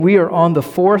We are on the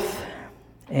fourth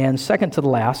and second to the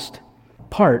last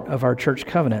part of our church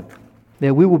covenant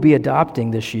that we will be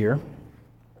adopting this year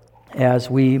as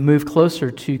we move closer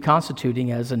to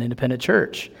constituting as an independent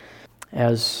church,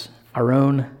 as our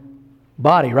own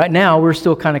body. Right now, we're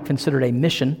still kind of considered a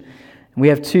mission. We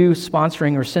have two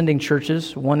sponsoring or sending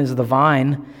churches. One is the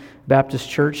Vine Baptist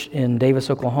Church in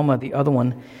Davis, Oklahoma. The other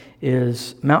one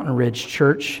is Mountain Ridge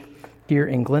Church here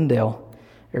in Glendale,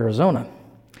 Arizona.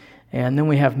 And then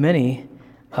we have many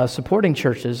supporting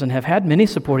churches and have had many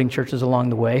supporting churches along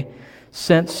the way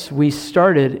since we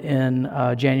started in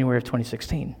January of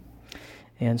 2016.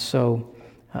 And so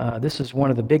this is one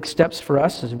of the big steps for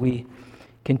us as we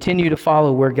continue to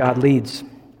follow where God leads.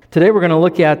 Today we're going to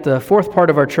look at the fourth part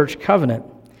of our church covenant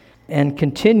and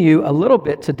continue a little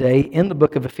bit today in the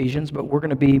book of Ephesians, but we're going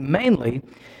to be mainly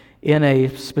in a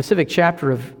specific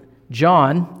chapter of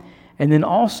John, and then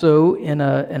also in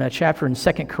a chapter in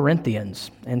 2 Corinthians.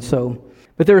 And so,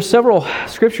 but there are several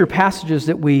scripture passages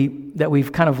that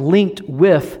we've kind of linked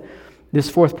with this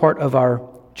fourth part of our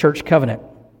church covenant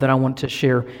that I want to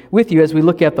share with you as we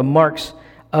look at the marks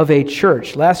of a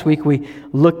church. Last week we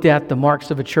looked at the marks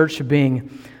of a church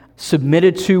being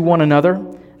submitted to one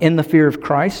another in the fear of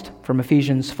Christ from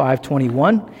Ephesians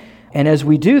 5:21. And as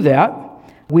we do that,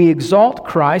 we exalt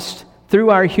Christ through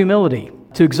our humility.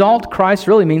 To exalt Christ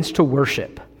really means to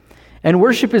worship. And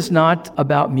worship is not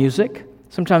about music.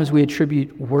 Sometimes we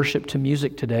attribute worship to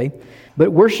music today,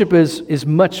 but worship is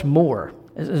much more.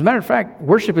 As a matter of fact,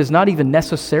 worship is not even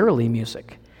necessarily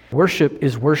music. Worship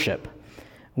is worship.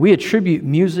 We attribute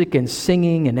music and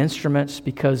singing and instruments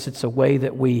because it's a way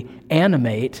that we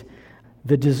animate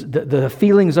the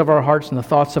feelings of our hearts and the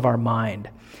thoughts of our mind.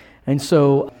 And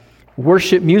so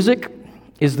worship music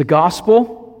is the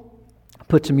gospel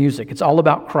put to music. It's all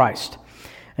about Christ.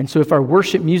 And so if our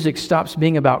worship music stops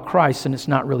being about Christ, then it's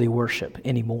not really worship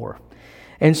anymore.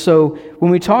 And so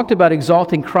when we talked about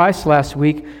exalting Christ last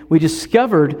week, we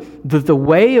discovered that the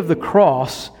way of the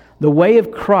cross, the way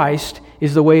of Christ,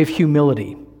 is the way of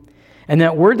humility. And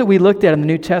that word that we looked at in the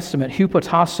New Testament,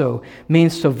 hupotasso,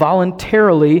 means to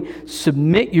voluntarily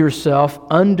submit yourself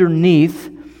underneath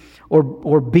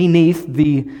or beneath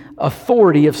the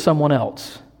authority of someone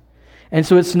else. And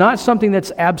so it's not something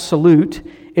that's absolute,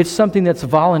 it's something that's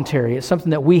voluntary, it's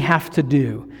something that we have to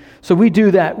do. So we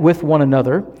do that with one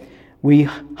another. We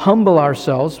humble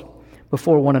ourselves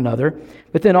before one another,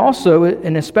 but then also,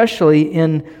 and especially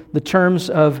in the terms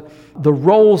of the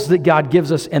roles that God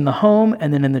gives us in the home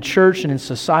and then in the church and in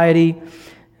society.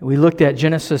 We looked at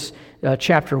Genesis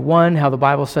chapter 1, how the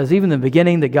Bible says, even in the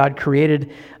beginning, that God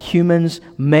created humans,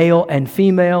 male and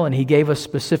female, and He gave us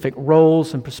specific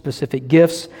roles and specific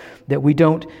gifts that we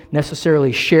don't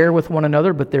necessarily share with one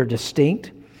another, but they're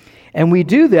distinct. And we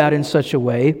do that in such a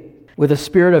way with a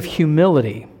spirit of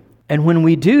humility. And when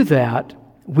we do that,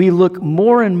 we look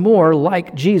more and more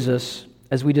like Jesus,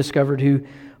 as we discovered who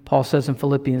Paul says in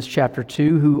Philippians chapter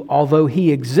 2, who, although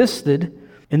He existed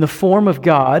in the form of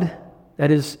God, that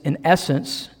is, in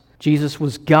essence, Jesus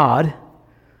was God,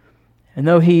 and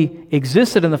though He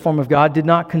existed in the form of God, did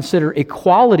not consider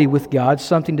equality with God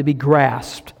something to be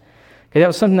grasped. Okay, that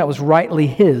was something that was rightly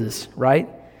His, right?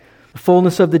 The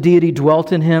fullness of the deity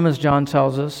dwelt in Him, as John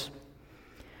tells us.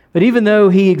 But even though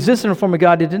He existed in the form of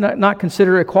God, He did not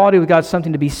consider equality with God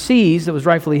something to be seized that was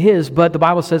rightfully His, but the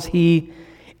Bible says He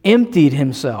emptied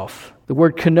Himself. The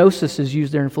word kenosis is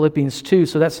used there in Philippians 2,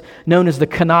 so that's known as the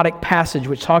kenotic passage,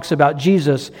 which talks about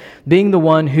Jesus being the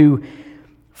one who,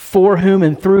 for whom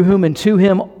and through whom and to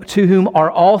whom are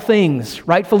all things,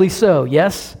 rightfully so,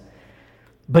 yes?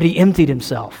 But He emptied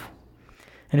Himself.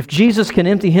 And if Jesus can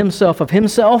empty Himself of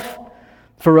Himself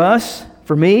for us,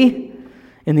 for me,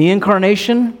 in the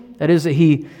incarnation, that is, that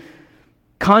He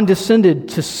condescended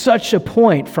to such a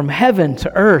point from heaven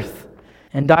to earth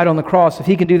and died on the cross, if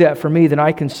He can do that for me, then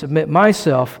I can submit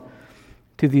myself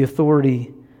to the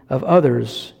authority of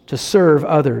others, to serve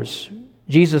others.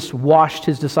 Jesus washed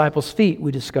His disciples' feet,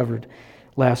 we discovered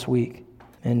last week,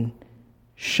 and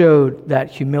showed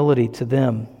that humility to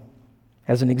them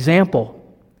as an example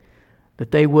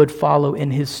that they would follow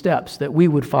in His steps, that we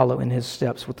would follow in His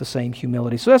steps with the same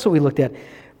humility. So that's what we looked at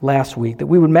last week, that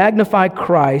we would magnify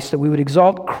Christ, that we would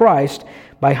exalt Christ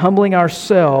by humbling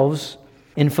ourselves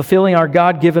in fulfilling our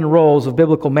God-given roles of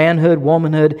biblical manhood,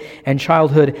 womanhood, and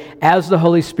childhood as the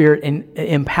Holy Spirit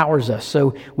empowers us.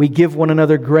 So we give one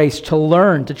another grace to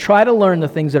learn, to try to learn the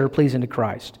things that are pleasing to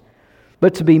Christ,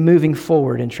 but to be moving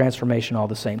forward in transformation all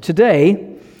the same.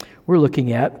 Today, we're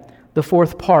looking at the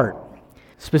fourth part,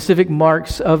 specific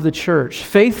marks of the church,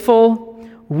 faithful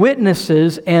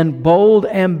witnesses and bold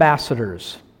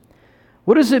ambassadors.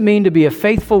 What does it mean to be a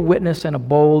faithful witness and a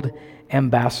bold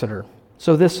ambassador?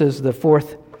 So this is the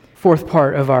fourth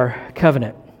part of our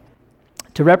covenant.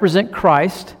 To represent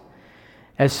Christ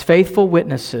as faithful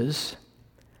witnesses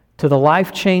to the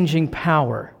life-changing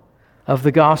power of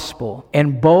the gospel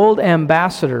and bold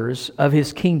ambassadors of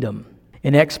His kingdom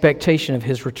in expectation of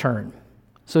His return.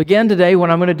 So again today, what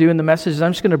I'm going to do in the message is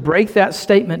I'm just going to break that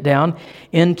statement down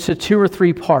into 2 or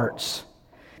 3 parts.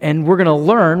 And we're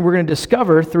going to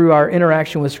discover through our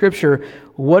interaction with Scripture,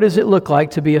 what does it look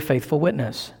like to be a faithful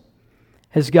witness?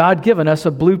 Has God given us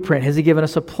a blueprint? Has He given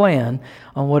us a plan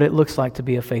on what it looks like to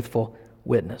be a faithful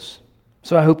witness?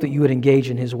 So I hope that you would engage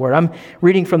in His Word. I'm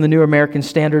reading from the New American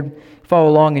Standard. Follow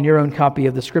along in your own copy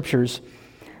of the Scriptures.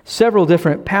 Several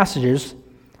different passages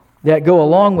that go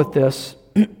along with this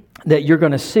that you're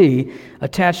going to see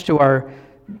attached to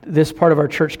this part of our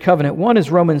church covenant. One is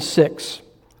Romans 6,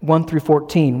 1 through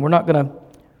 14.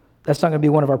 That's not going to be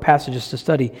one of our passages to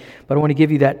study, but I want to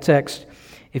give you that text.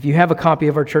 If you have a copy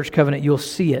of our church covenant, you'll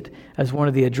see it as one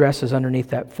of the addresses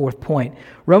underneath that 4th point.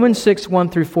 Romans 6, 1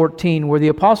 through 14, where the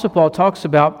Apostle Paul talks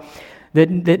about that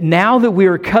now that we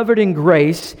are covered in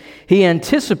grace, he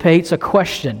anticipates a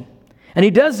question. And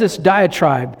he does this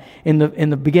diatribe in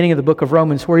the beginning of the book of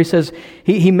Romans, where he says,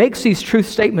 he makes these truth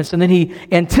statements, and then he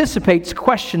anticipates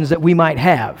questions that we might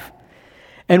have.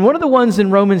 And one of the ones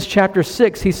in Romans chapter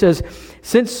 6, he says,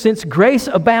 since grace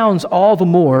abounds all the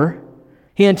more,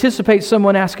 he anticipates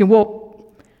someone asking,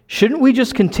 well, shouldn't we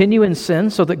just continue in sin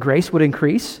so that grace would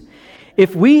increase?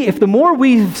 If the more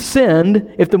we've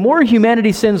sinned, if the more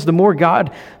humanity sins, the more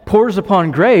God pours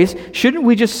upon grace, shouldn't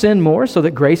we just sin more so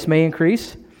that grace may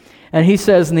increase? And he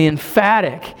says in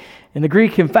the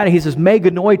Greek emphatic, he says,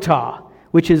 meganoita,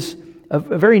 which is a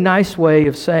very nice way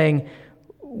of saying,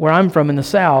 where I'm from in the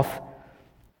South,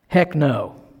 heck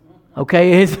no.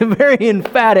 Okay, it's very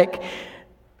emphatic,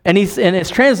 and it's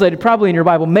translated probably in your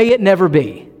Bible, may it never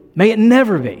be. May it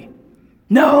never be.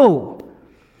 No.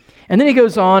 And then he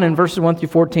goes on in verses 1 through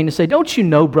 14 to say, don't you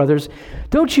know, brethren,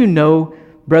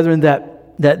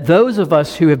 that those of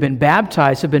us who have been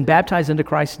baptized into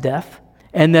Christ's death?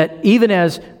 And that even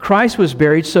as Christ was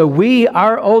buried, so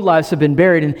our old lives have been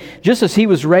buried, and just as He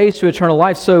was raised to eternal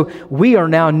life, so we are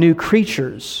now new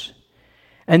creatures.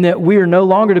 And that we are no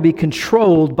longer to be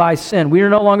controlled by sin. We are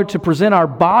no longer to present our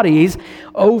bodies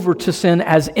over to sin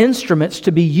as instruments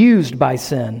to be used by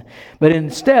sin. But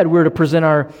instead, we're to present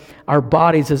our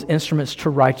bodies as instruments to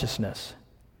righteousness.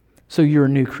 So you're a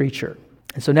new creature.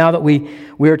 And so now that we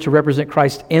are to represent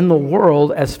Christ in the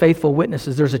world as faithful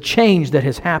witnesses, there's a change that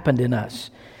has happened in us.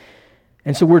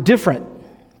 And so we're different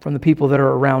from the people that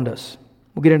are around us.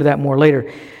 We'll get into that more later.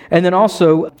 And then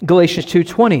also Galatians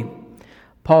 2:20.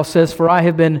 Paul says, for I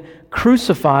have been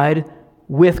crucified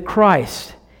with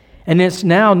Christ. And it's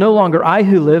now no longer I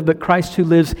who live, but Christ who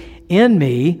lives in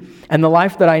me. And the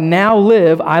life that I now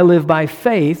live, I live by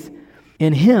faith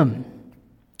in Him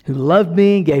who loved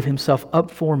me and gave Himself up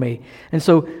for me. And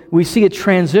so we see a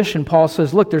transition. Paul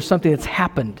says, look, there's something that's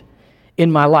happened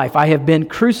in my life. I have been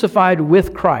crucified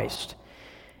with Christ.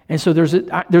 And so there's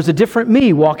a different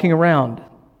me walking around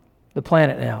the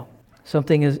planet now.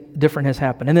 Something different has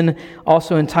happened. And then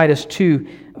also in Titus 2,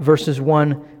 verses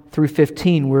 1 through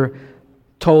 15, we're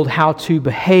told how to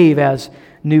behave as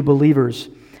new believers.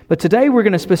 But today we're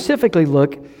going to specifically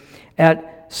look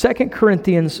at 2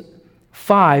 Corinthians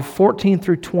 5, 14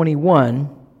 through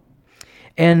 21,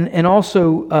 and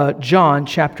also John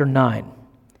chapter 9.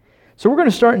 So we're going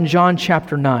to start in John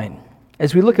chapter 9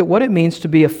 as we look at what it means to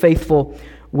be a faithful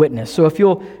witness. So if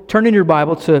you'll turn in your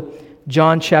Bible to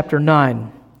John chapter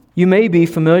 9. You may be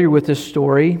familiar with this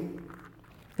story.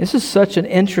 This is such an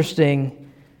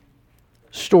interesting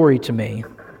story to me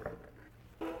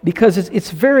because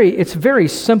it's very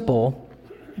simple,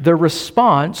 the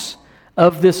response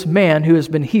of this man who has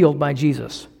been healed by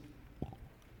Jesus.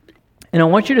 And I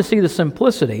want you to see the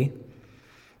simplicity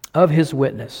of his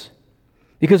witness,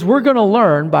 because we're going to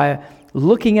learn by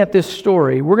looking at this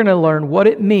story, we're going to learn what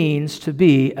it means to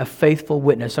be a faithful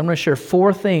witness. I'm going to share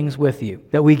 4 things with you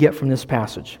that we get from this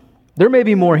passage. There may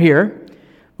be more here,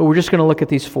 but we're just going to look at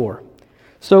these 4.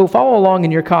 So follow along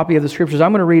in your copy of the Scriptures.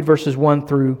 I'm going to read verses 1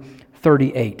 through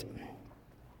 38.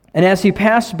 And as he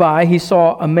passed by, he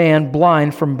saw a man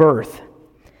blind from birth.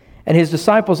 And his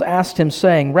disciples asked him,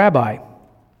 saying, Rabbi,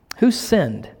 who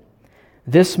sinned,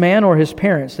 this man or his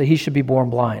parents, that he should be born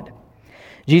blind?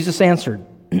 Jesus answered,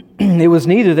 it was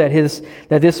neither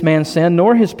that this man sinned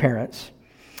nor his parents,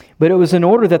 but it was in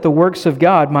order that the works of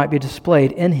God might be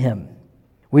displayed in him.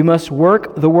 We must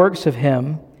work the works of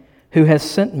him who has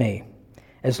sent me,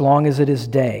 as long as it is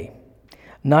day.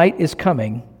 Night is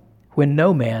coming when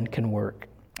no man can work.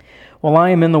 While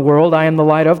I am in the world, I am the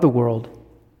light of the world."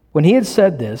 When he had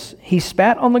said this, he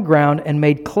spat on the ground and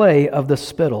made clay of the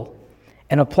spittle,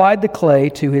 and applied the clay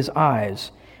to his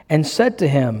eyes, and said to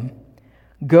him,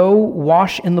 "Go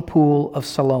wash in the pool of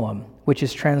Siloam," which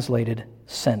is translated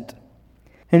sent.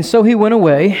 And so he went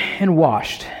away and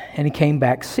washed, and he came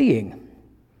back seeing.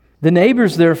 The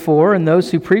neighbors, therefore, and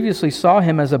those who previously saw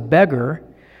him as a beggar,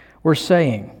 were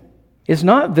saying, "Is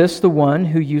not this the one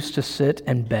who used to sit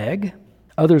and beg?"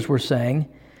 Others were saying,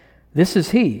 "This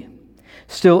is he."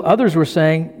 Still others were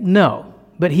saying, "No,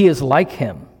 but he is like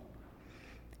him."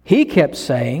 He kept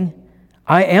saying,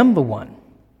 "I am the one."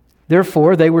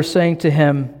 Therefore they were saying to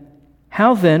him,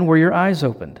 "How then were your eyes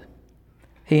opened?"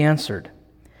 He answered,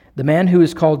 "The man who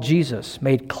is called Jesus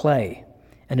made clay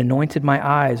and anointed my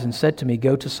eyes and said to me,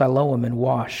 'Go to Siloam and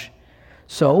wash.'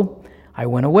 So I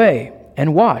went away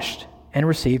and washed and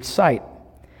received sight."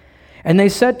 And they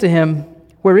said to him,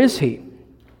 "Where is he?"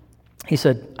 He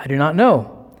said, "I do not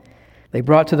know." They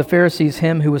brought to the Pharisees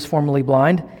him who was formerly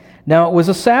blind. Now it was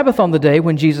a Sabbath on the day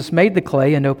when Jesus made the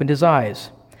clay and opened his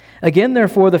eyes. Again,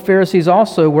 therefore, the Pharisees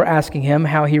also were asking him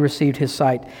how he received his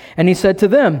sight. And he said to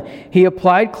them, "He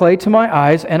applied clay to my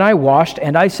eyes, and I washed,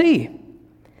 and I see."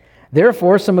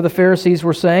 Therefore, some of the Pharisees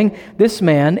were saying, "This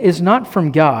man is not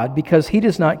from God, because he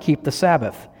does not keep the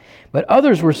Sabbath." But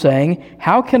others were saying,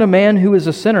 "How can a man who is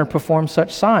a sinner perform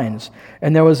such signs?"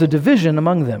 And there was a division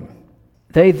among them.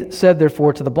 They said,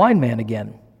 therefore, to the blind man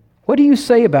again, "What do you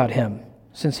say about him,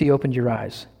 since he opened your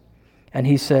eyes?" And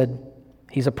he said,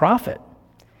 "He's a prophet."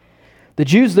 The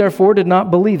Jews, therefore, did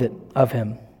not believe it of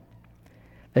him,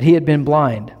 that he had been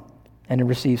blind and had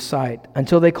received sight,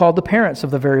 until they called the parents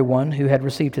of the very one who had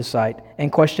received his sight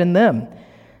and questioned them,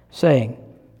 saying,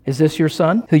 "Is this your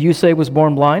son, who you say was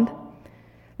born blind?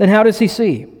 Then how does he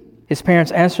see?" His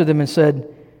parents answered them and said,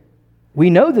 "We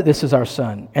know that this is our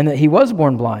son, and that he was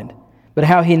born blind. But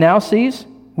how he now sees,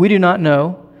 we do not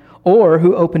know, or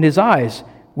who opened his eyes,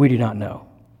 we do not know.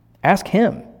 Ask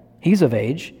him. He's of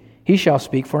age. He shall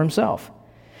speak for himself."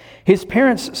 His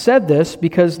parents said this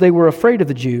because they were afraid of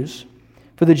the Jews,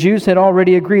 for the Jews had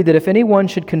already agreed that if anyone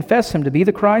should confess him to be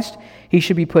the Christ, he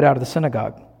should be put out of the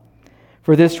synagogue.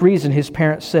 For this reason his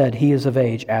parents said, "He is of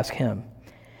age. Ask him."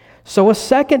 So a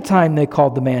second time they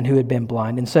called the man who had been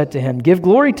blind and said to him, "Give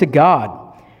glory to God.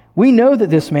 We know that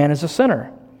this man is a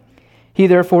sinner." He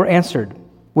therefore answered,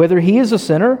 "Whether he is a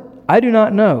sinner, I do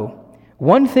not know.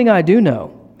 One thing I do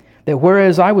know, that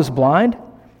whereas I was blind,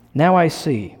 now I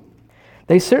see."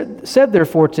 They said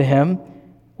therefore to him,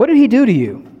 "What did he do to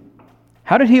you?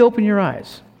 How did he open your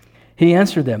eyes?" He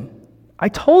answered them, "I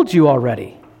told you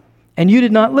already, and you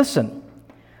did not listen.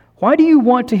 Why do you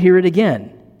want to hear it again?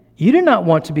 You do not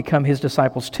want to become his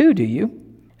disciples too, do you?"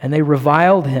 And they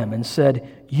reviled him and said,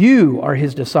 "You are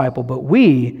his disciple, but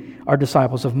we are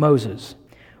disciples of Moses.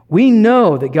 We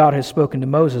know that God has spoken to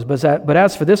Moses, but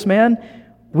as for this man,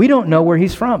 we don't know where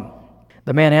he's from."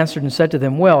 The man answered and said to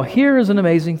them, "Well, here is an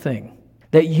amazing thing,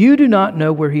 that you do not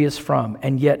know where he is from,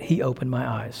 and yet he opened my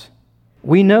eyes.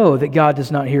 We know that God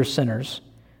does not hear sinners,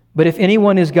 but if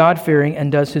anyone is God-fearing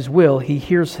and does his will, he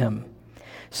hears him.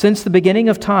 Since the beginning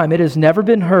of time, it has never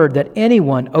been heard that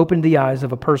anyone opened the eyes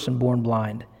of a person born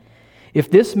blind. If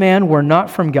this man were not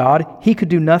from God, he could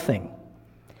do nothing."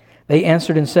 They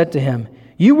answered and said to him,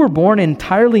 "You were born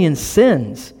entirely in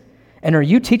sins, and are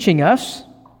you teaching us?"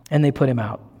 And they put him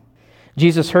out.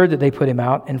 Jesus heard that they put him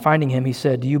out, and finding him, he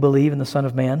said, "Do you believe in the Son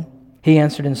of Man?" He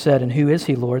answered and said, "And who is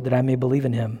he, Lord, that I may believe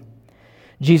in him?"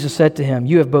 Jesus said to him,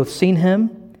 "You have both seen him,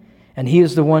 and he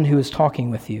is the one who is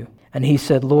talking with you." And he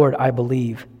said, "Lord, I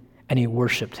believe," and he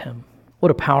worshiped him.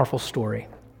 What a powerful story.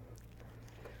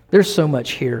 There's so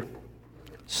much here,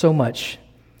 so much.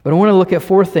 But I want to look at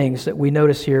four things that we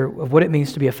notice here of what it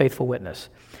means to be a faithful witness.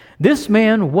 This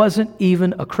man wasn't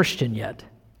even a Christian yet.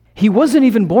 He wasn't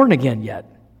even born again yet.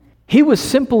 He was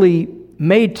simply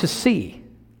made to see.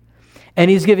 And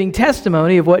he's giving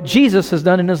testimony of what Jesus has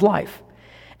done in his life.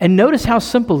 And notice how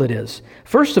simple it is.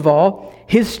 First of all,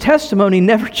 his testimony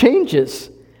never changes.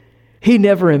 He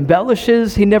never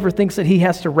embellishes. He never thinks that he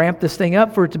has to ramp this thing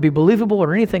up for it to be believable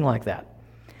or anything like that.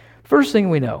 First thing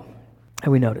we know,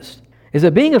 and we noticed, is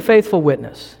that being a faithful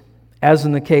witness, as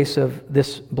in the case of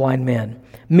this blind man,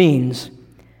 means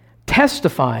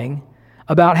testifying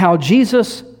about how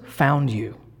Jesus found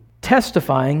you.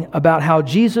 Testifying about how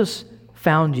Jesus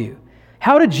found you.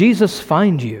 How did Jesus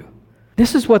find you?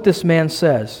 This is what this man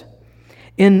says.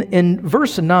 In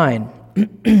verse 9,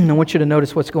 I want you to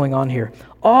notice what's going on here.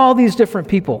 All these different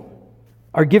people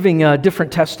are giving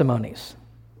different testimonies.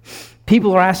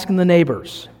 People are asking the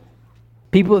neighbors.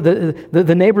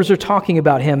 The neighbors are talking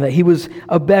about him, that he was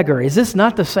a beggar. Is this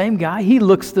not the same guy? He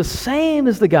looks the same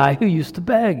as the guy who used to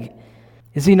beg.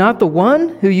 Is he not the one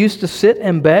who used to sit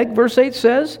and beg? Verse 8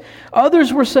 says,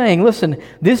 others were saying, listen,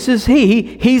 this is he.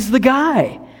 He's the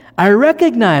guy. I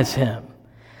recognize him.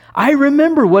 I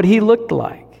remember what he looked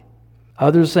like.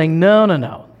 Others saying,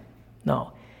 no.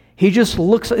 He just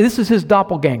looks, this is his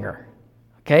doppelganger.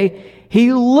 Okay?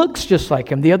 He looks just like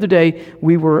him. The other day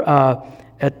we were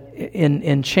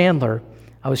in Chandler.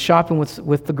 I was shopping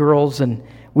with the girls, and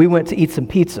we went to eat some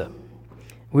pizza.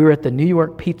 We were at the New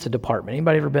York Pizza Department.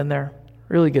 Anybody ever been there?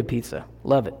 Really good pizza.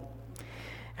 Love it.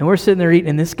 And we're sitting there eating,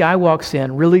 and this guy walks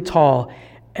in, really tall,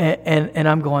 and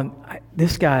I'm going,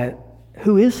 this guy,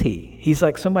 who is he? He's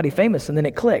like somebody famous. And then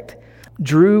it clicked.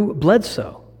 Drew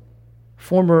Bledsoe,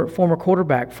 former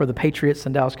quarterback for the Patriots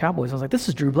and Dallas Cowboys. I was like, this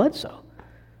is Drew Bledsoe.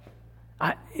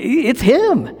 It's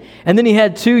him. And then he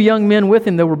had two young men with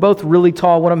him that were both really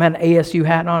tall. One of them had an ASU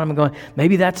hat on. I'm going,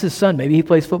 maybe that's his son. Maybe he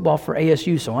plays football for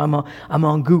ASU. So I'm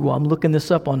on Google. I'm looking this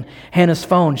up on Hannah's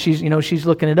phone. She's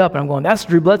looking it up. And I'm going, that's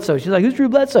Drew Bledsoe. She's like, who's Drew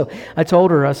Bledsoe? I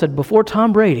told her, I said, before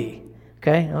Tom Brady.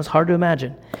 Okay? It was hard to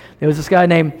imagine. There was this guy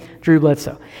named Drew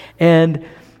Bledsoe. And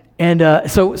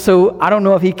so I don't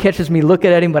know if he catches me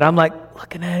looking at him, but I'm like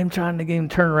looking at him, trying to get him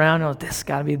to turn around. Oh, this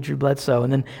got to be Drew Bledsoe.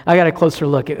 And then I got a closer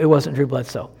look. It wasn't Drew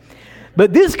Bledsoe.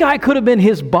 But this guy could have been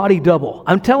his body double.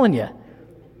 I'm telling you.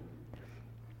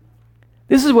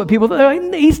 This is what people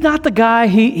think. He's not the guy.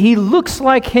 He looks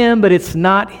like him, but it's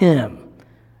not him.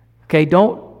 Okay,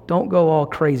 don't go all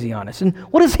crazy on us. And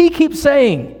what does he keep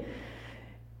saying?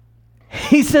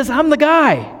 He says, I'm the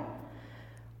guy.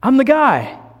 I'm the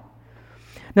guy.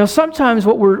 Now, sometimes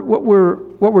what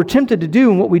we're tempted to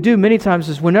do, and what we do many times,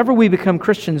 is whenever we become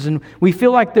Christians and we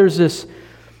feel like there's this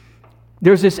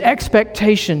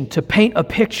expectation to paint a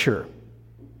picture,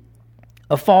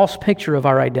 a false picture of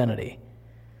our identity.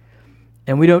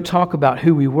 And we don't talk about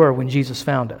who we were when Jesus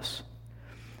found us.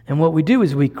 And what we do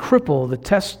is we cripple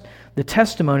the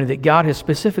testimony that God has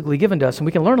specifically given to us. And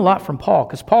we can learn a lot from Paul,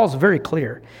 because Paul's very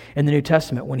clear in the New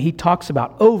Testament when he talks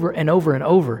about over and over and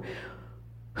over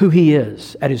who he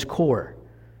is at his core.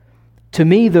 To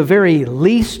me, the very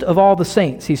least of all the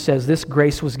saints, he says, this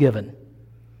grace was given.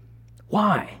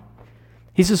 Why?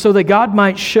 He says, so that God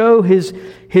might show his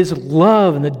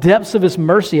love and the depths of his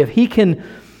mercy. If he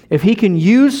can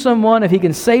use someone, if he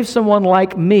can save someone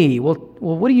like me. Well,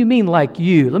 what do you mean like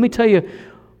you? Let me tell you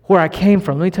where I came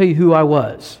from. Let me tell you who I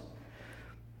was.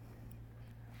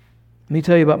 Let me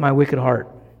tell you about my wicked heart.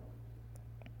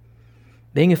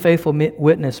 Being a faithful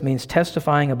witness means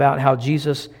testifying about how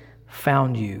Jesus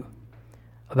found you,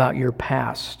 about your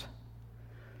past.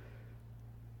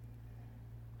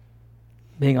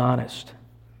 Being honest.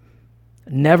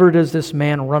 Never does this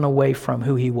man run away from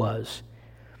who he was.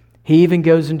 He even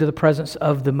goes into the presence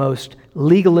of the most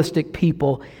legalistic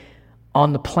people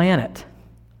on the planet,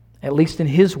 at least in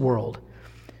his world,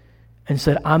 and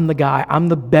said, I'm the guy, I'm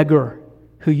the beggar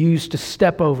who used to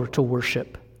step over to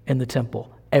worship in the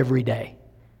temple every day.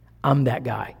 I'm that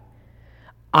guy.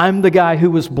 I'm the guy who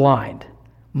was blind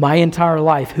my entire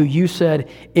life, who you said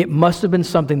it must have been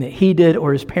something that he did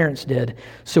or his parents did,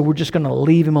 so we're just going to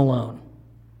leave him alone.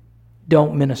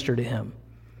 Don't minister to him.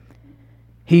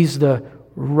 He's the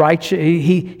righteous.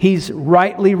 He's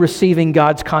rightly receiving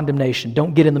God's condemnation.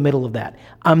 Don't get in the middle of that.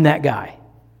 I'm that guy.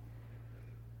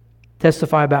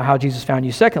 Testify about how Jesus found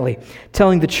you. Secondly,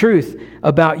 telling the truth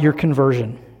about your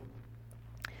conversion.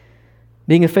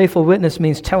 Being a faithful witness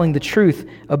means telling the truth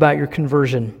about your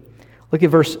conversion. Look at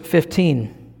verse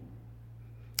 15.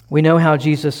 We know how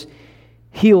Jesus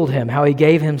healed him, how he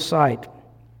gave him sight.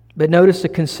 But notice the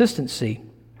consistency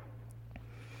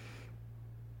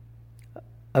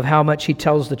of how much he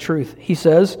tells the truth. He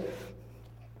says,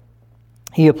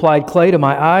 he applied clay to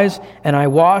my eyes, and I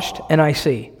washed, and I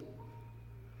see.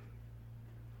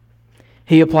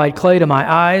 He applied clay to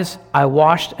my eyes, I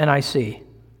washed, and I see.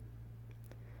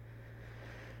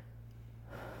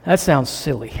 That sounds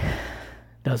silly,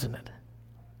 doesn't it?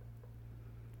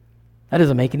 That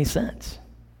doesn't make any sense.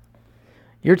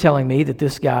 You're telling me that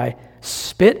this guy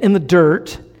spit in the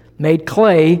dirt, made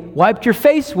clay, wiped your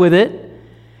face with it,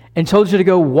 and told you to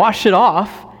go wash it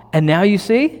off, and now you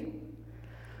see?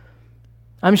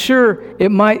 I'm sure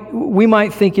we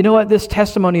might think, you know what, this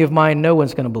testimony of mine, no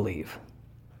one's going to believe.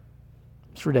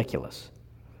 It's ridiculous.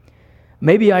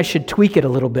 Maybe I should tweak it a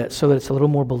little bit so that it's a little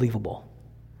more believable.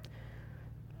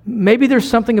 Maybe there's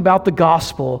something about the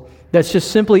gospel that's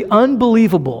just simply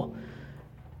unbelievable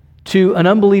to an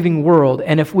unbelieving world,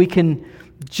 and if we can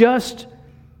just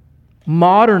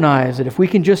modernize it, if we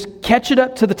can just catch it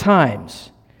up to the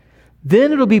times,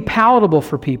 then it'll be palatable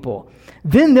for people.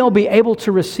 then they'll be able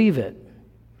to receive it.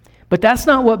 But that's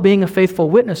not what being a faithful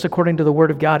witness according to the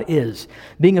Word of God is.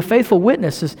 Being a faithful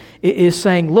witness is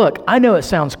saying, look, I know it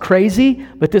sounds crazy,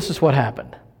 but this is what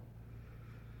happened.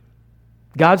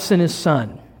 God sent His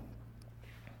Son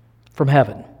from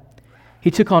heaven.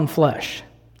 He took on flesh.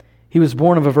 He was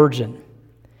born of a virgin.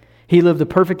 He lived a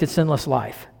perfect and sinless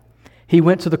life. He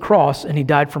went to the cross and He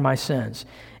died for my sins.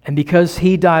 And because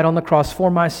He died on the cross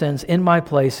for my sins in my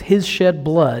place, His shed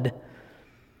blood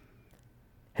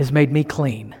has made me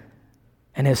clean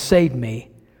and has saved me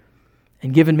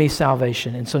and given me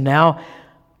salvation. And so now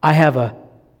I have a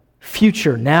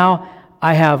future. Now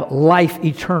I have life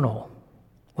eternal.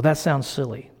 Well, that sounds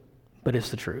silly, but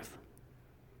it's the truth.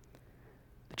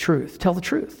 The truth. Tell the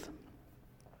truth.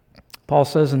 Paul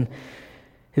says in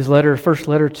his first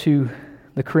letter to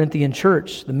the Corinthian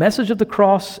church, the message of the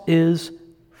cross is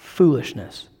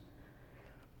foolishness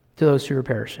to those who are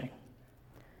perishing.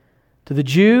 To the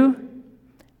Jew,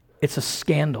 it's a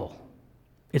scandal.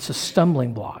 It's a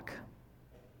stumbling block.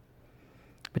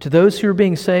 But to those who are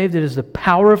being saved, it is the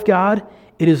power of God.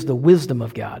 It is the wisdom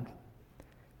of God.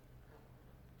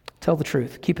 Tell the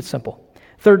truth. Keep it simple.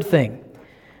 Third thing,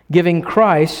 giving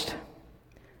Christ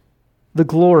the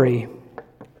glory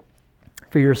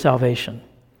for your salvation.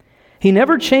 He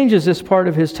never changes this part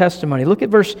of His testimony. Look at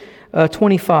verse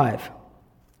 25.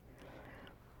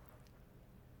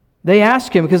 They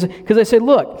ask Him, because they say,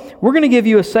 look, we're going to give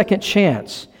you a second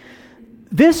chance.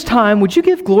 This time, would you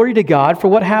give glory to God for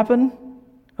what happened?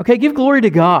 Okay, give glory to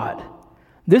God.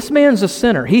 This man's a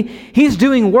sinner. He's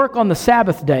doing work on the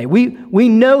Sabbath day. We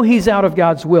know he's out of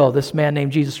God's will, this man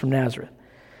named Jesus from Nazareth.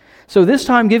 So this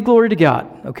time, give glory to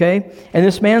God, okay? And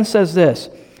this man says this,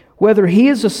 whether he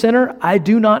is a sinner, I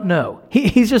do not know.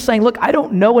 He's just saying, look, I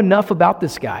don't know enough about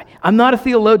this guy. I'm not a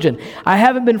theologian. I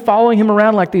haven't been following him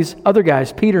around like these other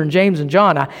guys, Peter and James and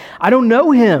John. I don't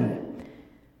know him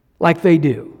like they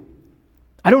do.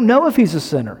 I don't know if he's a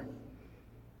sinner.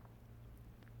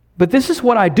 But this is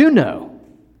what I do know.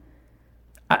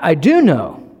 I do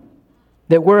know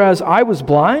that whereas I was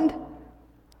blind,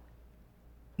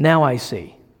 now I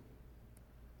see.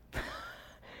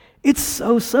 It's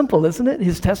so simple, isn't it?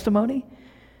 His testimony.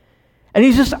 And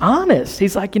he's just honest.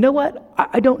 He's like, you know what?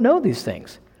 I don't know these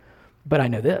things, but I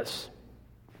know this.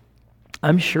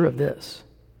 I'm sure of this.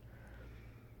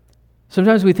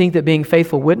 Sometimes we think that being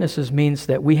faithful witnesses means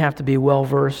that we have to be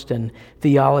well-versed in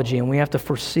theology and we have to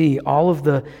foresee all of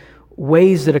the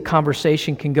ways that a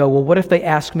conversation can go. Well, what if they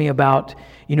ask me about,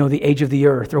 the age of the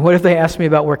earth? Or what if they ask me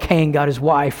about where Cain got his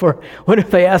wife? Or what if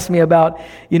they ask me about,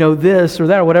 this or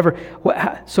that or whatever?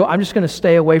 So I'm just going to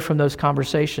stay away from those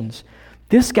conversations.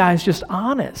 This guy's just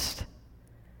honest.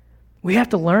 We have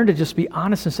to learn to just be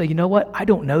honest and say, you know what? I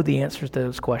don't know the answers to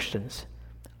those questions.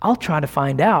 I'll try to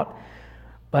find out,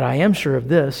 but I am sure of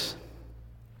this.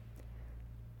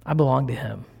 I belong to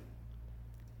Him.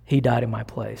 He died in my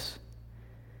place.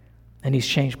 And He's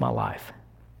changed my life.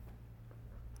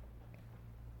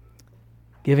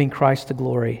 Giving Christ the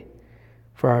glory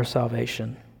for our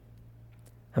salvation.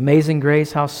 Amazing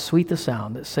grace, how sweet the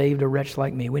sound that saved a wretch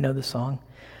like me. We know the song.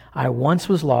 I once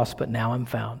was lost, but now I'm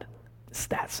found. It's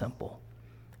that simple.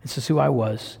 This is who I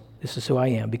was. This is who I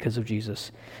am because of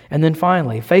Jesus. And then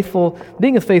finally,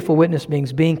 being a faithful witness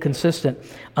means being consistent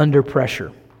under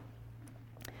pressure.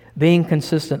 Being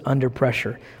consistent under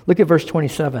pressure. Look at verse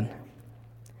 27.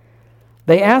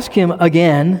 They ask Him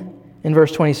again in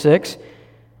verse 26,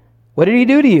 what did He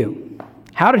do to you?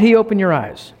 How did He open your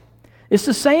eyes? It's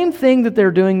the same thing that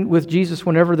they're doing with Jesus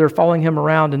whenever they're following Him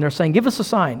around and they're saying, give us a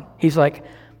sign. He's like,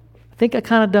 I think I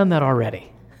kind of done that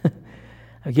already.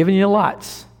 I've given you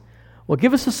lots. Well,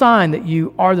 give us a sign that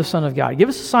you are the Son of God. Give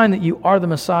us a sign that you are the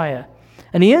Messiah.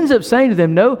 And He ends up saying to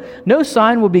them, no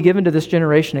sign will be given to this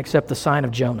generation except the sign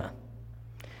of Jonah.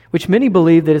 Which many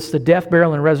believe that it's the death,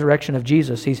 burial, and resurrection of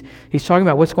Jesus. He's talking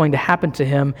about what's going to happen to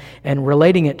Him and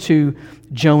relating it to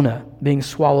Jonah being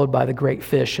swallowed by the great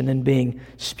fish and then being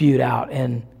spewed out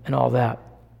and all that.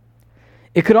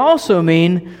 It could also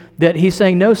mean that He's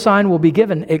saying no sign will be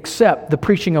given except the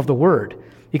preaching of the word,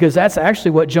 because that's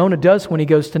actually what Jonah does when he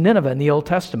goes to Nineveh in the Old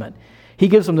Testament. He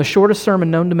gives them the shortest sermon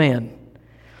known to man.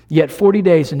 Yet 40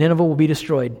 days and Nineveh will be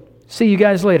destroyed. See you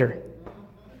guys later.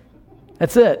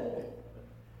 That's it.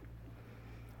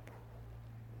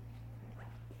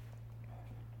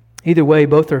 Either way,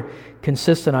 both are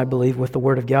consistent, I believe, with the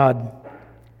Word of God.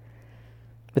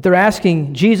 But they're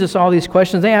asking Jesus all these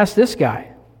questions. They asked this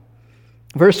guy.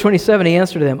 Verse 27, He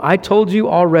answered them, I told you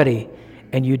already,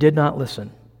 and you did not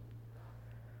listen.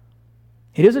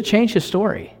 He doesn't change His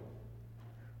story.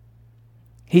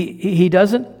 He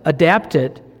doesn't adapt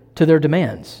it to their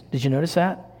demands. Did you notice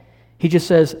that? He just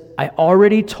says, I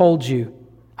already told you,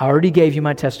 I already gave you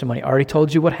my testimony, I already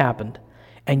told you what happened,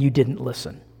 and you didn't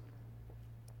listen.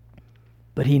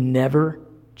 But he never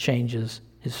changes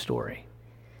his story.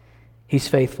 He's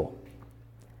faithful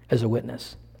as a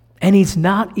witness. And he's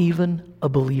not even a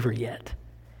believer yet.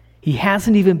 He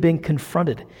hasn't even been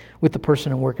confronted with the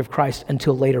person and work of Christ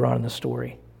until later on in the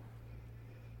story.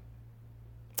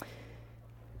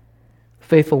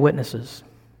 Faithful witnesses.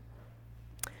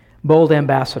 Bold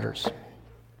ambassadors.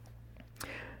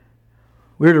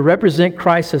 We're to represent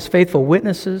Christ as faithful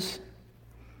witnesses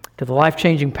to the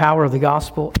life-changing power of the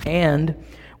gospel, and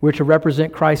we're to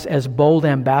represent Christ as bold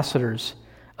ambassadors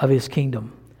of his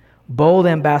kingdom. Bold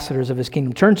ambassadors of his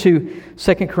kingdom. Turn to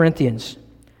 2 Corinthians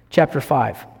chapter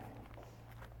 5.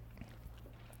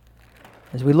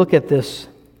 As we look at this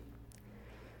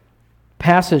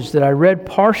passage that I read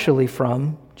partially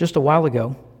from just a while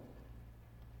ago,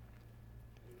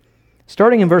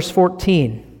 starting in verse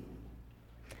 14,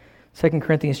 2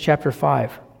 Corinthians chapter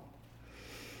 5.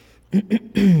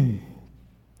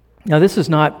 Now this is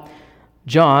not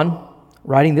John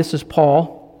writing, this is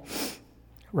Paul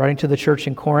writing to the church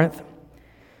in Corinth.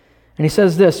 And he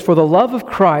says this, "For the love of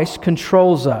Christ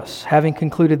controls us, having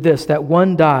concluded this, that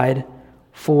one died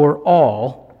for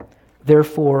all,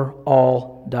 therefore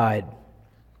all died.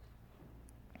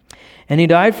 And he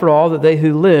died for all, that they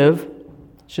who live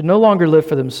should no longer live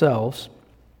for themselves,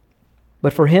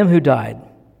 but for him who died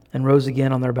and rose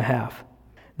again on their behalf.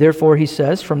 Therefore," he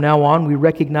says, "from now on we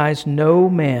recognize no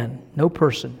man, no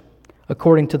person,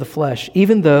 according to the flesh.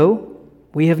 Even though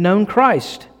we have known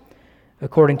Christ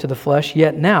according to the flesh,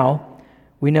 yet now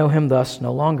we know him thus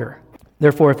no longer.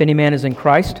 Therefore, if any man is in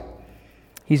Christ,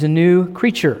 he's a new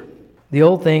creature. The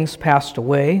old things passed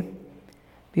away.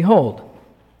 Behold,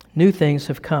 new things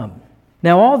have come.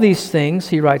 Now all these things,"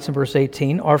 he writes in verse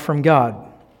 18, "are from God,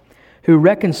 who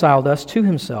reconciled us to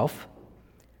himself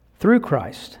through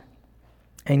Christ,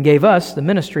 and gave us the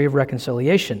ministry of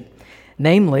reconciliation,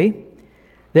 namely,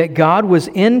 that God was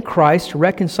in Christ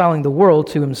reconciling the world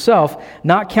to himself,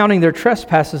 not counting their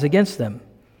trespasses against them,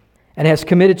 and has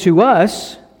committed to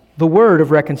us the word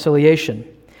of reconciliation.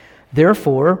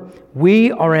 Therefore,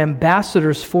 we are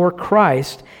ambassadors for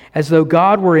Christ, as though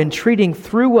God were entreating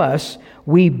through us.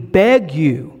 We beg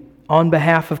you, on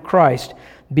behalf of Christ,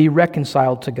 be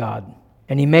reconciled to God.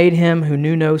 And he made him who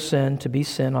knew no sin to be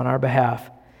sin on our behalf,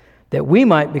 that we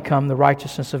might become the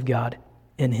righteousness of God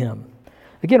in him."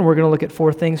 Again, we're going to look at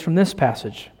four things from this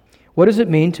passage. What does it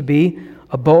mean to be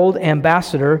a bold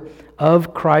ambassador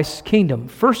of Christ's kingdom?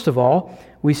 First of all,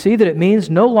 we see that it means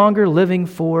no longer living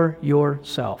for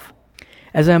yourself.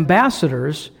 As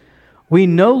ambassadors, we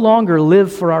no longer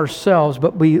live for ourselves,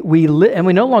 but we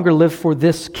no longer live for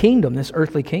this kingdom, this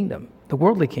earthly kingdom, the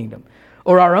worldly kingdom,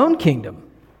 or our own kingdom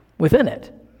within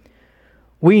it.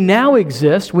 We now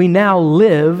exist, we now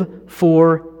live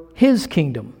for his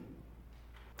kingdom.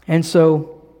 And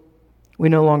so we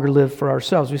no longer live for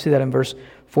ourselves. We see that in verse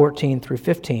 14 through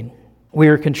 15. We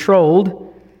are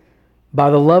controlled by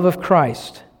the love of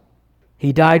Christ.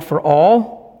 He died for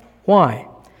all. Why?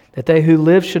 That they who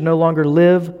live should no longer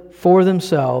live for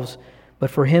themselves, but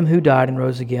for him who died and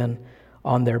rose again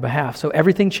on their behalf. So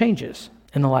everything changes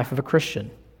in the life of a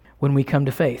Christian when we come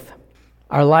to faith.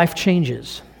 Our life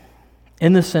changes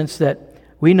in the sense that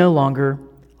we no longer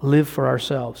live for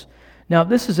ourselves. Now,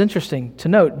 this is interesting to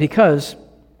note because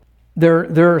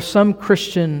there are some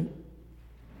Christian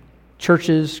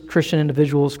churches, Christian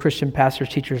individuals, Christian pastors,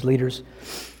 teachers, leaders,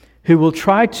 who will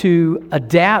try to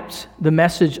adapt the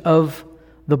message of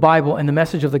the Bible and the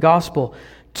message of the gospel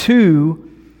to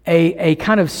a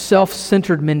kind of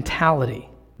self-centered mentality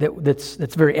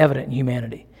that's very evident in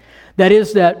humanity. That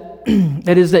is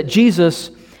that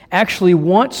Jesus actually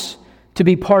wants to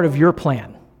be part of your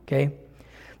plan, okay?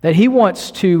 That he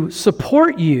wants to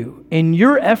support you in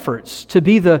your efforts to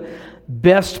be the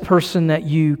best person that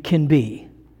you can be.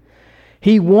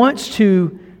 He wants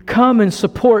to come and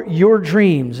support your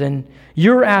dreams and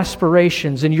your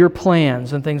aspirations and your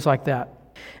plans and things like that.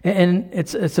 And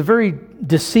it's a very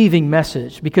deceiving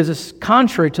message because it's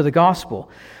contrary to the gospel.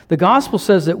 The gospel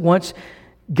says that once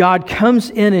God comes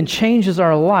in and changes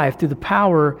our life through the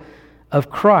power of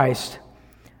Christ,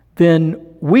 then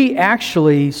we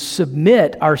actually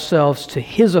submit ourselves to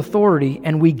his authority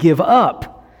and we give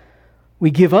up. We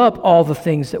give up all the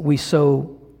things that we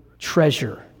so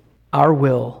treasure. Our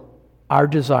will, our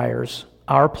desires,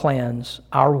 our plans,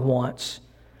 our wants,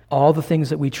 all the things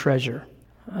that we treasure.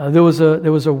 There was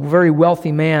a very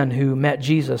wealthy man who met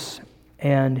Jesus,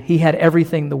 and he had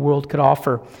everything the world could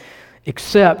offer,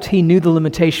 except he knew the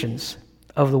limitations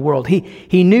of the world.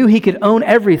 He knew he could own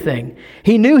everything.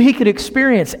 He knew he could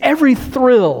experience every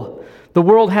thrill the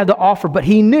world had to offer, but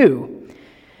he knew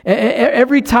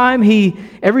every time he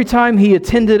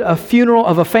attended a funeral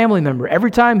of a family member,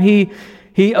 every time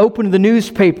he opened the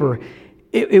newspaper,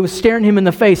 it was staring him in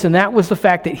the face, and that was the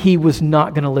fact that he was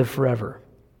not going to live forever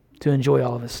to enjoy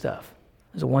all of his stuff.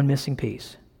 There's one missing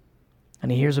piece.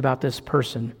 And he hears about this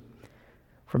person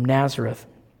from Nazareth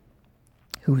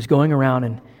who was going around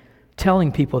and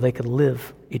telling people they could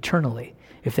live eternally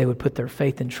if they would put their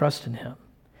faith and trust in him,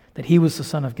 that he was the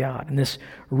Son of God. And this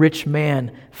rich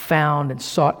man found and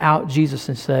sought out Jesus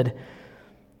and said,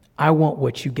 I want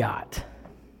what you got.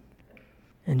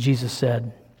 And Jesus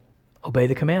said, obey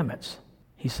the commandments.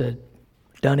 He said,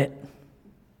 done it.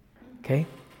 Okay?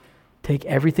 Take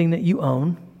everything that you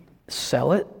own,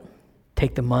 sell it,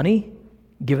 take the money,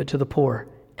 give it to the poor,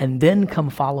 and then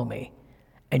come follow me,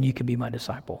 and you can be my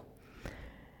disciple.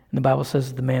 And the Bible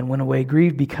says the man went away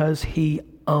grieved because he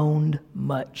owned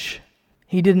much.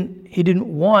 He didn't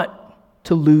want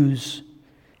to lose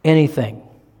anything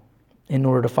in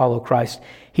order to follow Christ.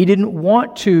 He didn't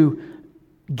want to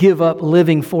give up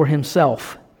living for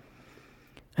himself.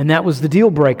 And that was the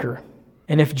deal breaker.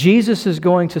 And if Jesus is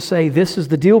going to say this is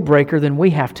the deal breaker, then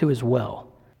we have to as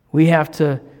well. We have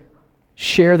to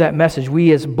share that message.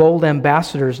 We as bold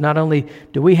ambassadors, not only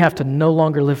do we have to no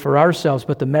longer live for ourselves,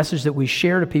 but the message that we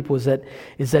share to people is that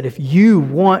if you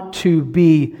want to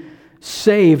be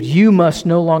saved, you must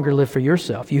no longer live for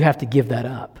yourself. You have to give that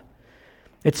up.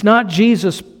 It's not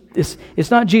Jesus.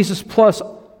 It's not Jesus plus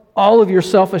all of your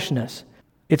selfishness.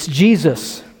 It's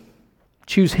Jesus.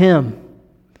 Choose him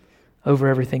over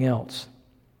everything else.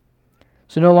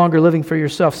 So no longer living for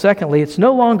yourself. Secondly, it's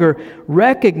no longer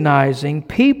recognizing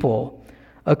people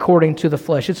according to the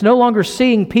flesh. It's no longer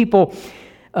seeing people,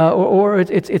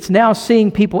 it's now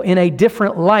seeing people in a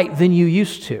different light than you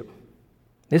used to.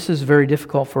 This is very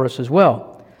difficult for us as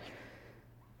well.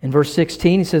 In verse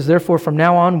 16, he says, therefore, from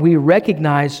now on, we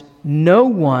recognize no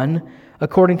one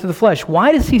according to the flesh.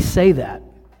 Why does he say that?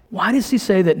 Why does he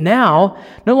say that now,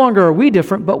 no longer are we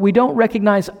different, but we don't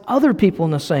recognize other people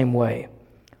in the same way?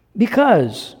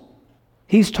 Because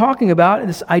he's talking about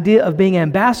this idea of being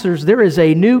ambassadors. There is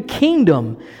a new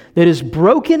kingdom that is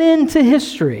broken into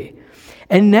history.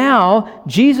 And now,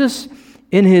 Jesus,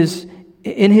 in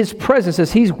his presence,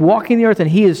 as he's walking the earth and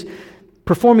he is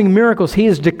performing miracles, he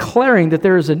is declaring that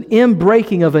there is an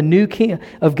inbreaking of a new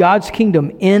of God's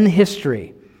kingdom in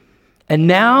history. And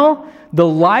now the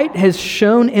light has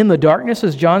shone in the darkness,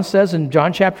 as John says in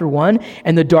John chapter 1,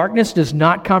 and the darkness does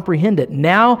not comprehend it.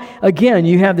 Now, again,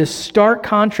 you have this stark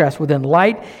contrast within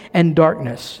light and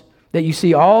darkness that you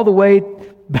see all the way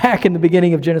back in the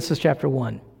beginning of Genesis chapter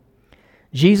 1.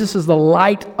 Jesus is the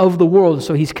light of the world,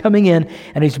 so he's coming in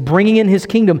and he's bringing in his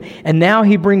kingdom, and now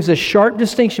he brings a sharp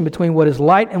distinction between what is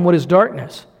light and what is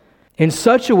darkness, in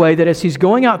such a way that as he's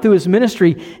going out through his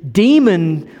ministry,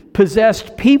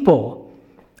 demon-possessed people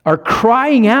are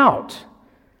crying out.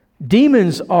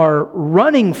 Demons are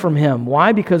running from him.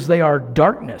 Why? Because they are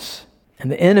darkness,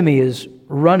 and the enemy is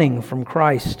running from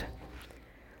Christ.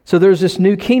 So there's this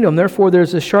new kingdom. Therefore,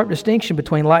 there's a sharp distinction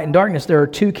between light and darkness. There are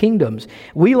two kingdoms.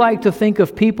 We like to think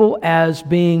of people as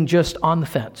being just on the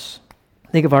fence.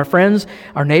 Think of our friends,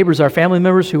 our neighbors, our family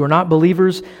members who are not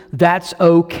believers. That's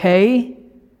okay.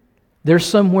 They're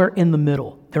somewhere in the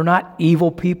middle. They're not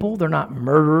evil people. They're not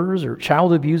murderers or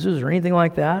child abusers or anything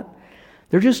like that.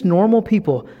 They're just normal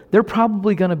people. They're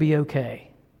probably going to be okay.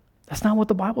 That's not what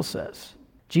the Bible says.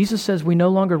 Jesus says we no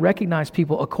longer recognize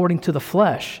people according to the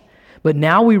flesh, but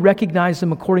now we recognize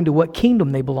them according to what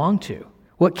kingdom they belong to,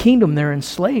 what kingdom they're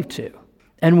enslaved to.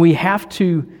 And we have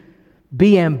to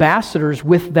be ambassadors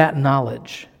with that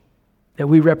knowledge that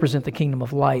we represent the kingdom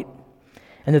of light,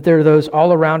 and that there are those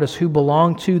all around us who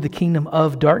belong to the kingdom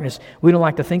of darkness. We don't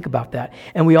like to think about that.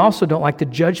 And we also don't like to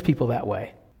judge people that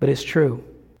way. But it's true.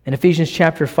 In Ephesians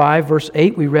chapter 5, verse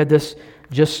 8, we read this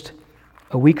just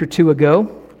a week or two ago,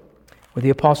 where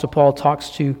the Apostle Paul talks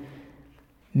to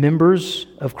members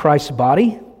of Christ's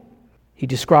body. He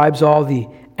describes all the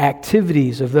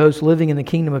activities of those living in the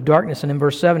kingdom of darkness. And in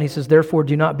verse 7, he says, therefore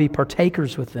do not be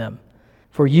partakers with them.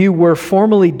 For you were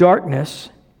formerly darkness.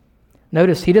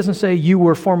 Notice, he doesn't say you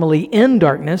were formerly in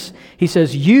darkness. He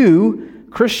says you,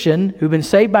 Christian, who've been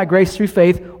saved by grace through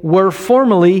faith, were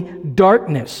formerly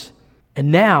darkness.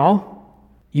 And now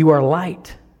you are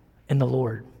light in the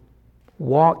Lord.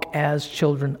 Walk as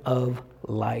children of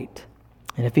light.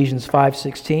 In Ephesians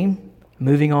 5:16,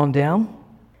 moving on down,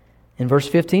 in verse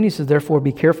 15, he says, therefore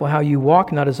be careful how you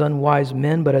walk, not as unwise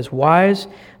men, but as wise.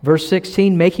 Verse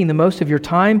 16, making the most of your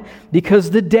time, because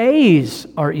the days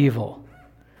are evil.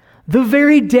 The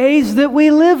very days that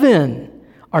we live in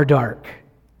are dark,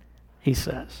 he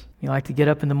says. You like to get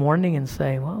up in the morning and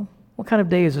say, well, what kind of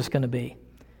day is this going to be?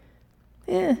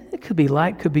 It could be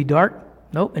light, could be dark.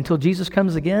 Nope, until Jesus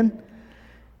comes again,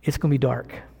 it's going to be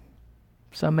dark.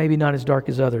 Some maybe not as dark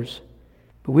as others.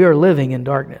 But we are living in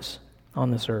darkness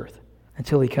on this earth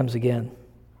until he comes again.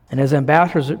 And as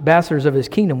ambassadors of his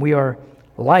kingdom, we are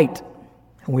light,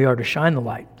 and we are to shine the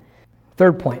light.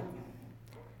 Third point.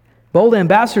 Bold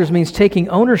ambassadors means taking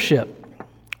ownership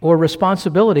or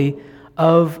responsibility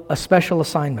of a special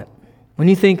assignment. When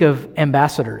you think of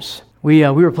ambassadors, we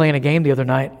were playing a game the other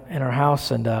night in our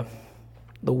house, and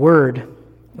the word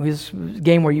was a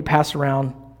game where you pass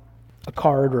around a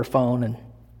card or a phone, and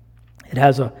it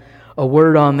has a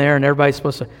word on there, and everybody's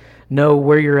supposed to know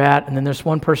where you're at, and then there's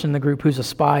one person in the group who's a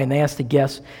spy, and they have to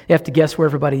guess where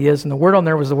everybody is, and the word on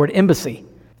there was the word embassy.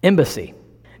 Embassy.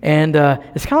 And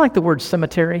it's kind of like the word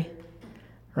cemetery,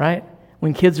 right?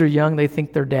 When kids are young, they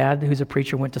think their dad, who's a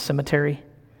preacher, went to cemetery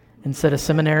instead of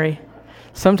seminary.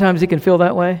 Sometimes it can feel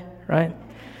that way, right?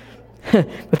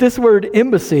 But this word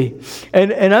embassy,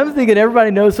 and I'm thinking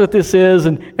everybody knows what this is,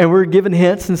 and we're giving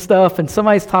hints and stuff, and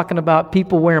somebody's talking about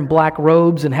people wearing black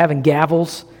robes and having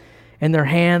gavels in their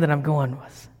hand, and I'm going,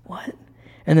 what?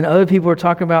 And then other people are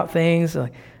talking about things,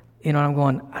 like, I'm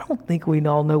going, I don't think we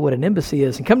all know what an embassy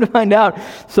is. And come to find out,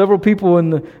 several people in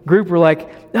the group were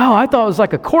like, no, I thought it was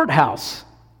like a courthouse,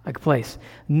 like a place.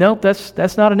 Nope,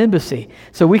 that's not an embassy.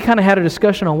 So we kind of had a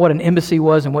discussion on what an embassy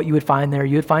was and what you would find there.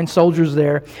 You would find soldiers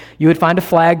there. You would find a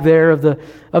flag there of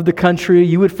the country.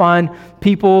 You would find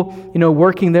people,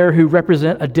 working there who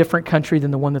represent a different country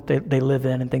than the one that they live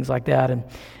in and things like that.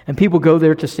 And people go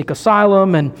there to seek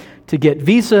asylum and to get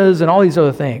visas and all these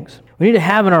other things. We need to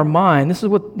have in our mind, this is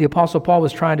what the Apostle Paul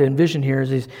was trying to envision here, is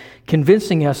he's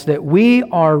convincing us that we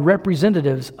are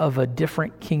representatives of a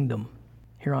different kingdom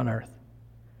here on earth.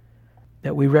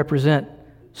 That we represent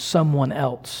someone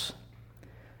else's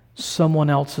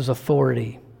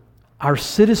authority. Our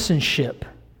citizenship,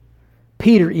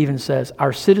 Peter even says,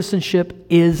 our citizenship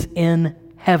is in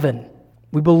heaven.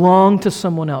 We belong to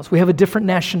someone else. We have a different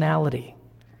nationality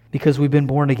because we've been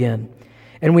born again.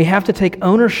 And we have to take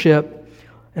ownership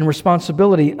and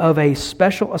responsibility of a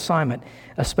special assignment,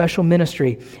 a special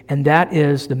ministry, and that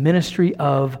is the ministry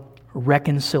of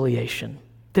reconciliation.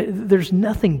 There's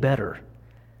nothing better.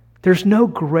 There's no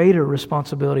greater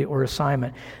responsibility or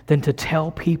assignment than to tell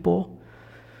people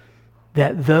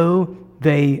that though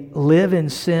they live in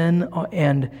sin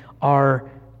and are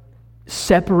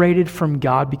separated from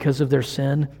God because of their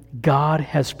sin, God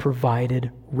has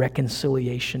provided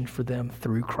reconciliation for them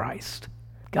through Christ.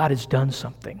 God has done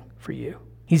something for you.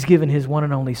 He's given His one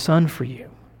and only Son for you.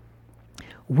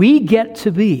 We get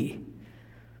to be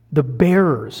the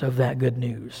bearers of that good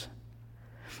news.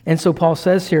 And so Paul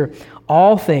says here,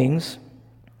 all things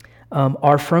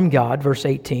are from God, verse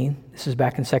 18. This is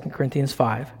back in 2 Corinthians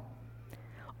 5.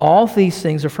 All these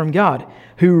things are from God,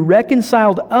 who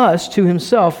reconciled us to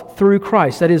Himself through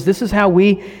Christ. That is, this is how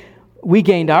we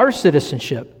gained our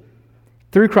citizenship,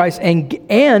 through Christ,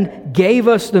 and gave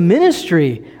us the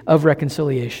ministry of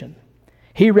reconciliation.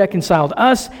 He reconciled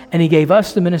us, and He gave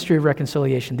us the ministry of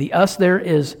reconciliation. The us there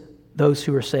is those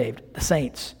who are saved, the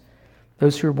saints,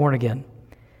 those who are born again.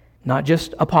 Not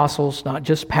just apostles, not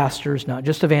just pastors, not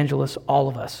just evangelists, all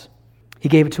of us. He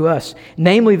gave it to us.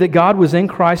 Namely, that God was in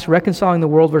Christ reconciling the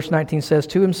world, verse 19 says,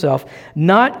 to Himself,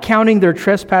 not counting their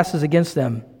trespasses against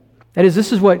them. That is,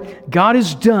 this is what God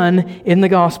has done in the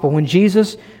gospel. When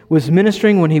Jesus was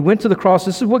ministering, when He went to the cross,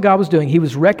 this is what God was doing. He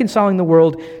was reconciling the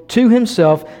world to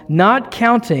Himself, not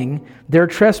counting their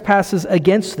trespasses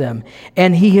against them.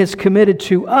 And He has committed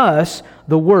to us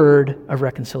the word of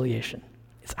reconciliation.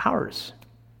 It's ours.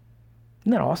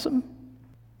 Isn't that awesome?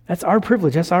 That's our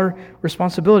privilege. That's our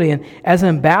responsibility. And as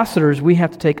ambassadors, we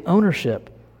have to take ownership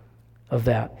of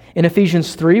that. In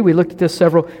Ephesians 3, we looked at this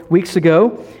several weeks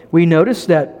ago. We noticed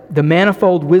that the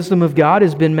manifold wisdom of God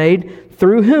has been made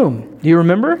through whom? Do you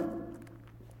remember?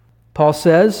 Paul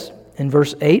says in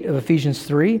verse 8 of Ephesians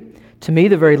 3, to me,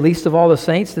 the very least of all the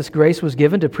saints, this grace was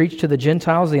given to preach to the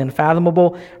Gentiles the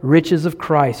unfathomable riches of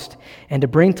Christ, and to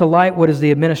bring to light what is the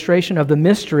administration of the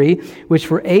mystery, which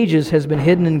for ages has been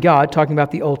hidden in God, talking about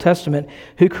the Old Testament,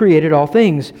 who created all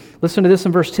things. Listen to this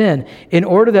in verse 10. In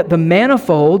order that the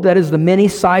manifold, that is the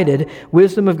many-sided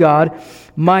wisdom of God,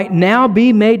 might now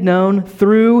be made known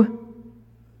through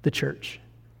the church,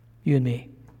 you and me,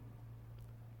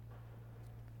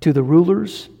 to the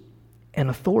rulers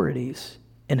and authorities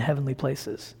in heavenly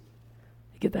places.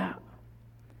 You get that?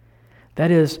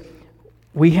 That is,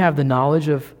 We have the knowledge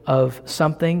of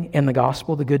something in the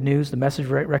gospel, the good news, the message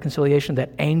of reconciliation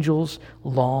that angels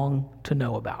long to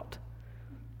know about.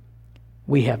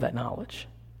 We have that knowledge.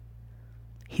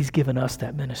 He's given us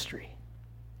that ministry.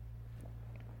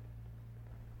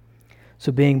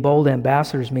 So being bold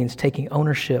ambassadors means taking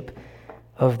ownership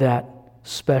of that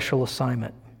special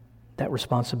assignment, that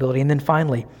responsibility. And then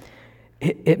finally,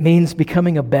 it means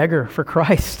becoming a beggar for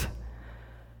Christ.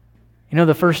 You know,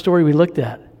 the first story we looked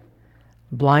at,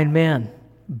 blind man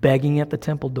begging at the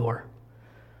temple door,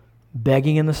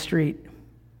 begging in the street,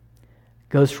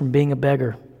 goes from being a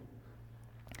beggar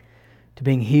to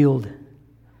being healed,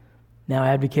 now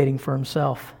advocating for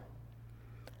himself.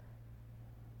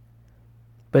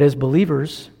 But as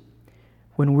believers,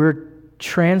 when we're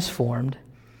transformed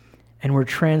and we're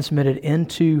transmitted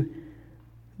into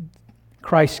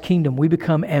Christ's kingdom, we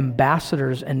become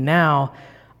ambassadors, and now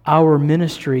our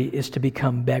ministry is to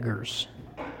become beggars.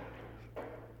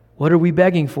 What are we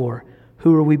begging for?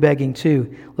 Who are we begging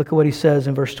to? Look at what he says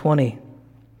in verse 20.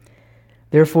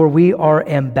 Therefore, we are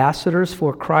ambassadors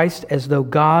for Christ, as though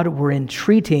God were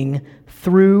entreating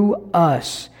through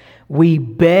us. We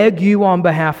beg you on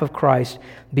behalf of Christ,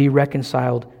 be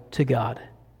reconciled to God.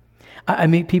 I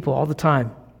meet people all the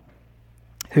time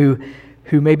who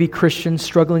may be Christians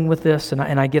struggling with this, and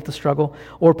I get the struggle,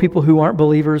 or people who aren't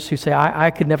believers who say,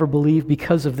 I could never believe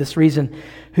because of this reason,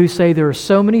 who say there are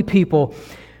so many people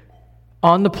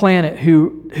on the planet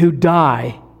who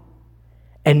die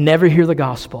and never hear the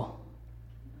gospel.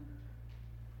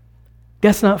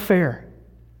 That's not fair.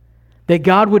 That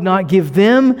God would not give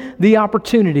them the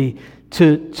opportunity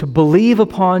to believe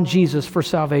upon Jesus for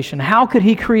salvation. How could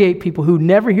He create people who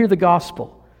never hear the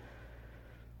gospel?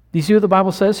 Do you see what the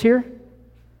Bible says here?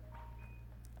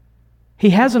 He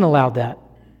hasn't allowed that.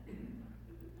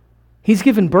 He's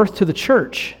given birth to the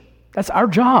church. That's our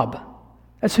job.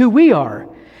 That's who we are.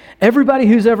 Everybody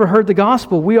who's ever heard the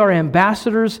gospel, we are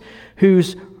ambassadors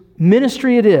whose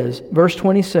ministry it is. Verse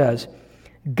 20 says,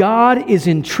 God is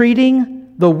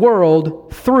entreating the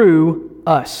world through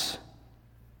us.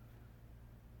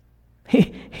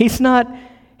 He's not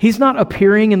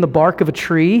appearing in the bark of a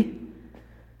tree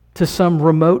to some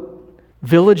remote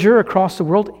villager across the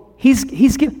world. He's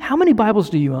giving. How many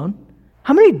Bibles do you own?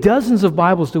 How many dozens of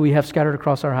Bibles do we have scattered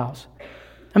across our house?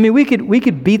 I mean, we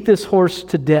could beat this horse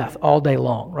to death all day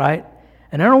long, right?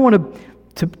 And I don't want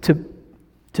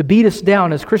to beat us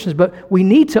down as Christians, but we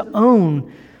need to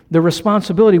own the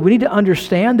responsibility. We need to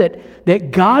understand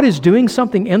that God is doing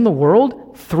something in the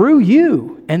world through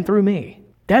you and through me.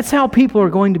 That's how people are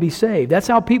going to be saved. That's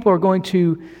how people are going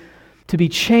to be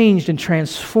changed and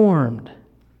transformed.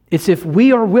 It's if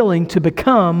we are willing to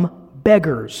become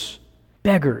beggars,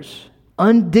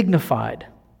 undignified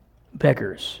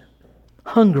beggars,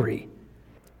 hungry,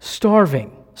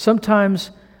 starving,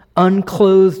 sometimes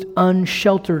unclothed,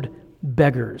 unsheltered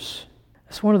beggars.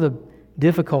 That's one of the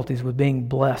difficulties with being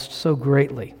blessed so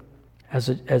greatly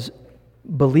as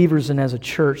believers and as a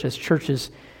church, as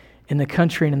churches in the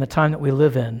country and in the time that we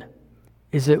live in,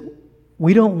 is that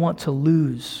we don't want to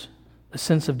lose a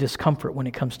sense of discomfort when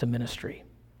it comes to ministry.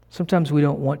 Sometimes we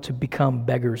don't want to become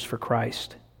beggars for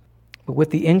Christ. But with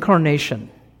the incarnation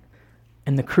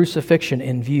and the crucifixion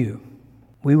in view,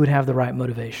 we would have the right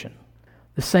motivation.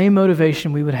 The same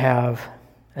motivation we would have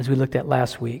as we looked at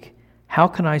last week. How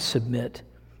can I submit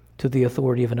to the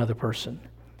authority of another person?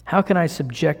 How can I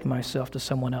subject myself to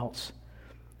someone else?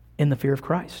 In the fear of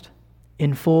Christ,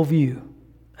 in full view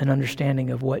and understanding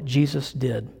of what Jesus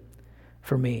did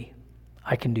for me.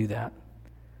 I can do that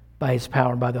by His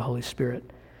power and by the Holy Spirit.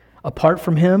 Apart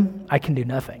from Him, I can do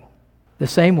nothing. The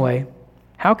same way,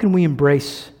 how can we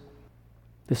embrace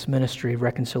this ministry of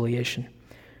reconciliation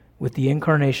with the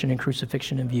incarnation and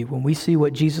crucifixion in view? When we see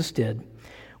what Jesus did,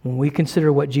 when we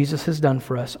consider what Jesus has done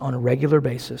for us on a regular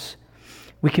basis,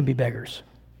 we can be beggars.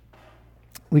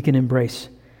 We can embrace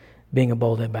being a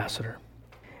bold ambassador.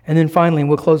 And then finally, and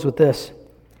we'll close with this,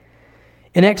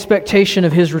 in expectation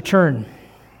of His return.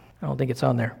 I don't think it's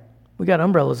on there. We got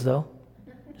umbrellas though,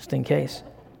 just in case.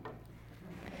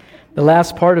 The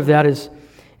last part of that is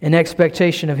in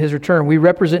expectation of His return. We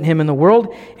represent Him in the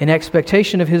world in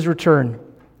expectation of His return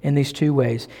in these two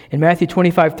ways. In Matthew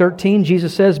 25:13,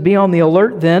 Jesus says, "Be on the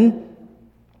alert then,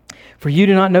 for you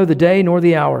do not know the day nor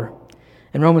the hour."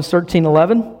 In Romans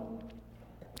 13:11,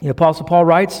 the Apostle Paul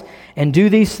writes, "And do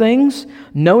these things,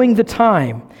 knowing the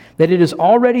time, that it is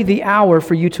already the hour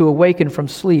for you to awaken from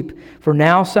sleep. For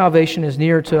now salvation is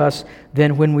nearer to us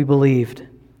than when we believed."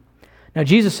 Now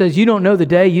Jesus says, you don't know the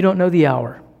day, you don't know the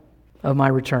hour of my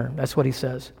return. That's what He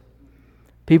says.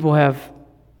 People have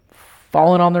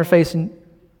fallen on their face in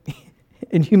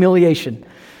humiliation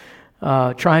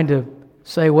trying to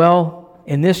say, well,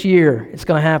 in this year, it's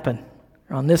going to happen.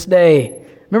 Or on this day.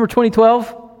 Remember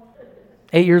 2012?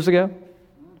 8 years ago?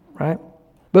 Right?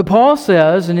 But Paul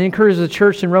says, and encourages the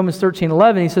church in Romans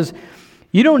 13:11, he says,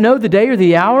 you don't know the day or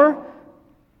the hour,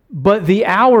 but the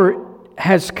hour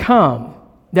has come.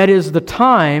 That is, the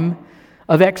time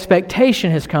of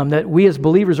expectation has come, that we as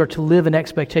believers are to live in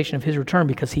expectation of His return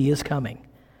because He is coming.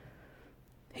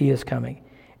 He is coming.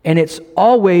 And it's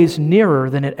always nearer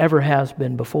than it ever has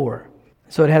been before.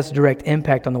 So it has a direct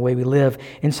impact on the way we live.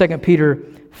 In 2 Peter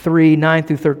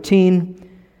 3:9-13,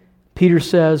 Peter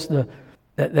says that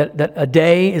a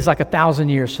day is like 1,000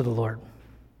 years to the Lord.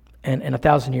 And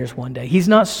 1,000 years one day. He's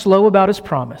not slow about His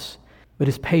promise, but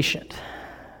is patient,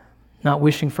 not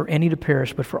wishing for any to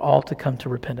perish, but for all to come to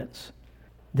repentance.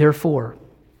 Therefore,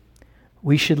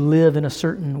 we should live in a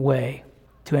certain way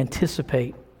to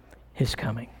anticipate His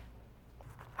coming.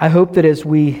 I hope that as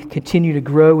we continue to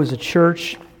grow as a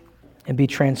church and be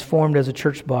transformed as a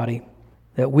church body,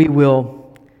 that we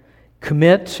will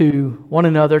commit to one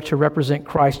another to represent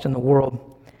Christ in the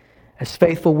world as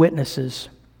faithful witnesses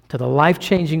to the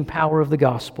life-changing power of the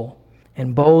gospel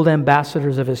and bold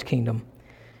ambassadors of His kingdom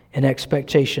in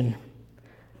expectation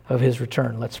of His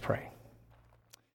return. Let's pray.